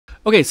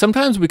Okay,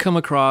 sometimes we come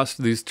across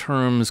these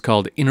terms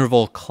called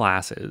interval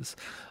classes.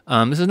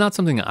 This is not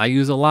something I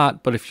use a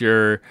lot, but if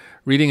you're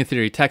reading a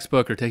theory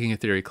textbook or taking a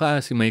theory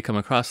class, you may come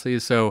across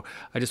these. So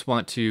I just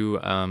want to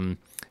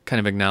kind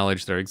of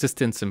acknowledge their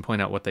existence and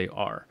point out what they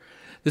are.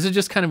 This is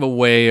just kind of a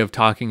way of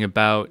talking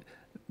about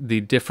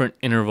the different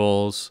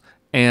intervals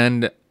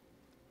and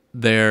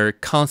their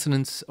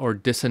consonance or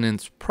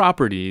dissonance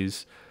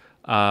properties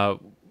by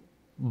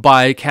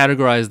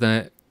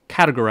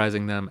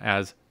categorizing them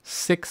as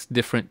 6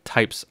 different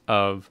types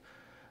of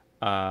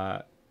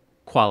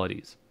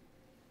qualities.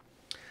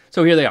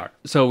 So here they are.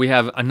 So we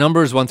have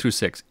numbers 1 through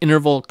 6,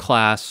 interval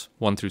class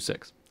 1 through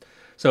 6.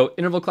 So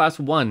interval class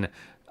 1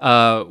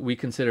 we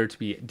consider to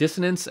be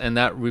dissonance, and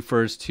that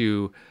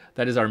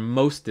is our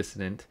most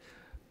dissonant.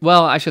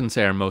 Well, I shouldn't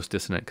say our most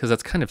dissonant because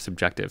that's kind of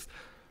subjective.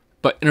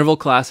 But interval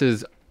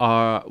classes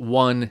are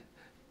 1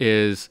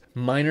 is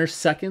minor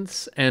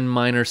seconds and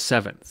minor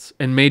sevenths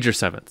and major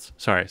sevenths.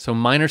 Sorry. So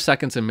minor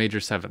seconds and major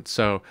sevenths.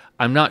 So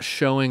I'm not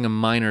showing a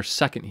minor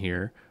second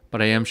here,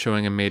 but I am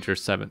showing a major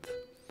seventh.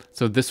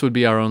 So this would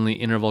be our only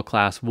interval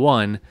class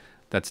 1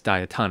 that's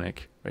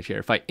diatonic right here.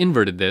 If I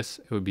inverted this,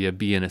 it would be a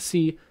B and a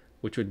C,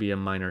 which would be a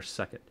minor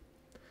second.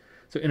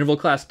 So interval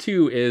class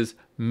 2 is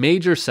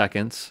major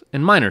seconds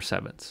and minor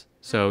sevenths.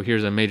 So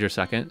here's a major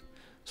second.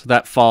 So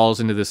that falls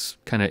into this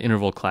kind of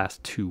interval class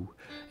 2.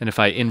 And if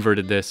I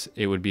inverted this,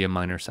 it would be a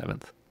minor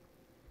seventh,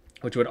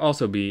 which would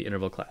also be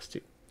interval class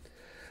 2.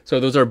 So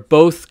those are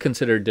both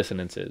considered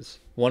dissonances.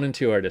 1 and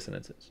 2 are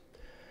dissonances.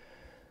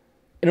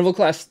 Interval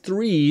class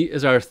 3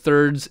 is our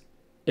thirds,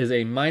 is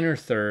a minor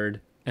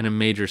third and a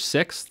major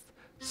sixth.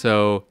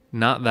 So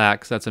not that,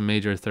 because that's a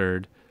major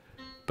third.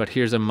 But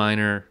here's a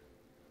major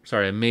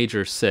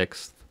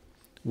sixth,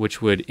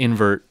 which would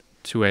invert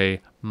to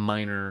a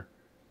minor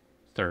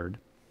third.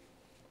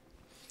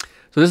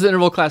 So this is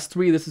interval class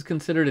 3. This is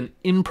considered an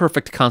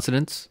imperfect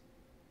consonance,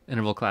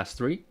 interval class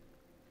 3.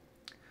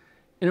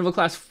 Interval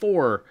class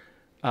 4,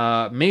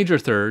 major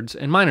thirds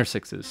and minor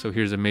sixths. So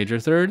here's a major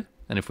third,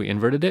 and if we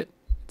inverted it,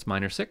 it's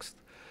minor sixth.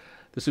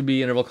 This would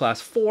be interval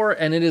class 4,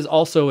 and it is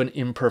also an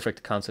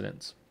imperfect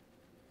consonance.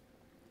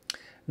 And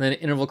then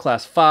interval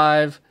class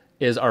 5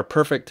 is our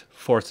perfect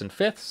fourths and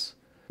fifths.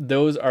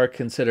 Those are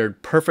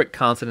considered perfect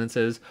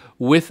consonances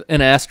with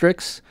an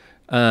asterisk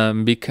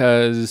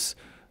because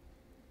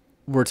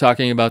we're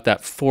talking about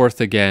that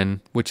fourth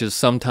again, which is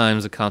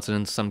sometimes a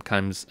consonant,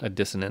 sometimes a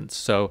dissonance.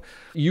 So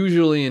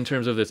usually in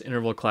terms of this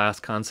interval class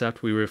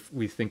concept,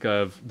 we think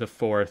of the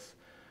fourth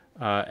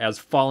as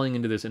falling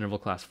into this interval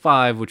class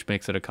 5, which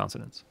makes it a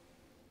consonance.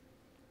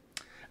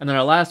 And then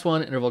our last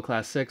one, interval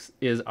class 6,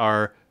 is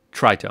our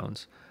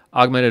tritones,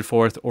 augmented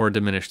fourth or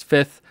diminished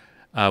fifth,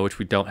 which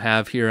we don't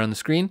have here on the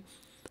screen,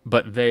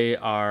 but they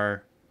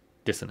are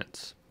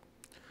dissonants.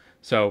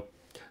 So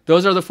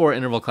those are the 4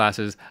 interval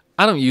classes.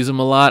 I don't use them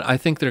a lot. I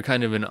think they're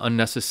kind of an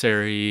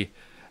unnecessary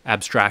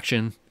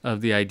abstraction of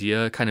the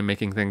idea, kind of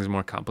making things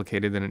more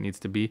complicated than it needs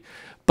to be.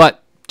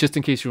 But just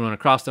in case you run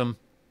across them,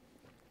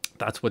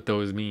 that's what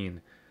those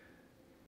mean.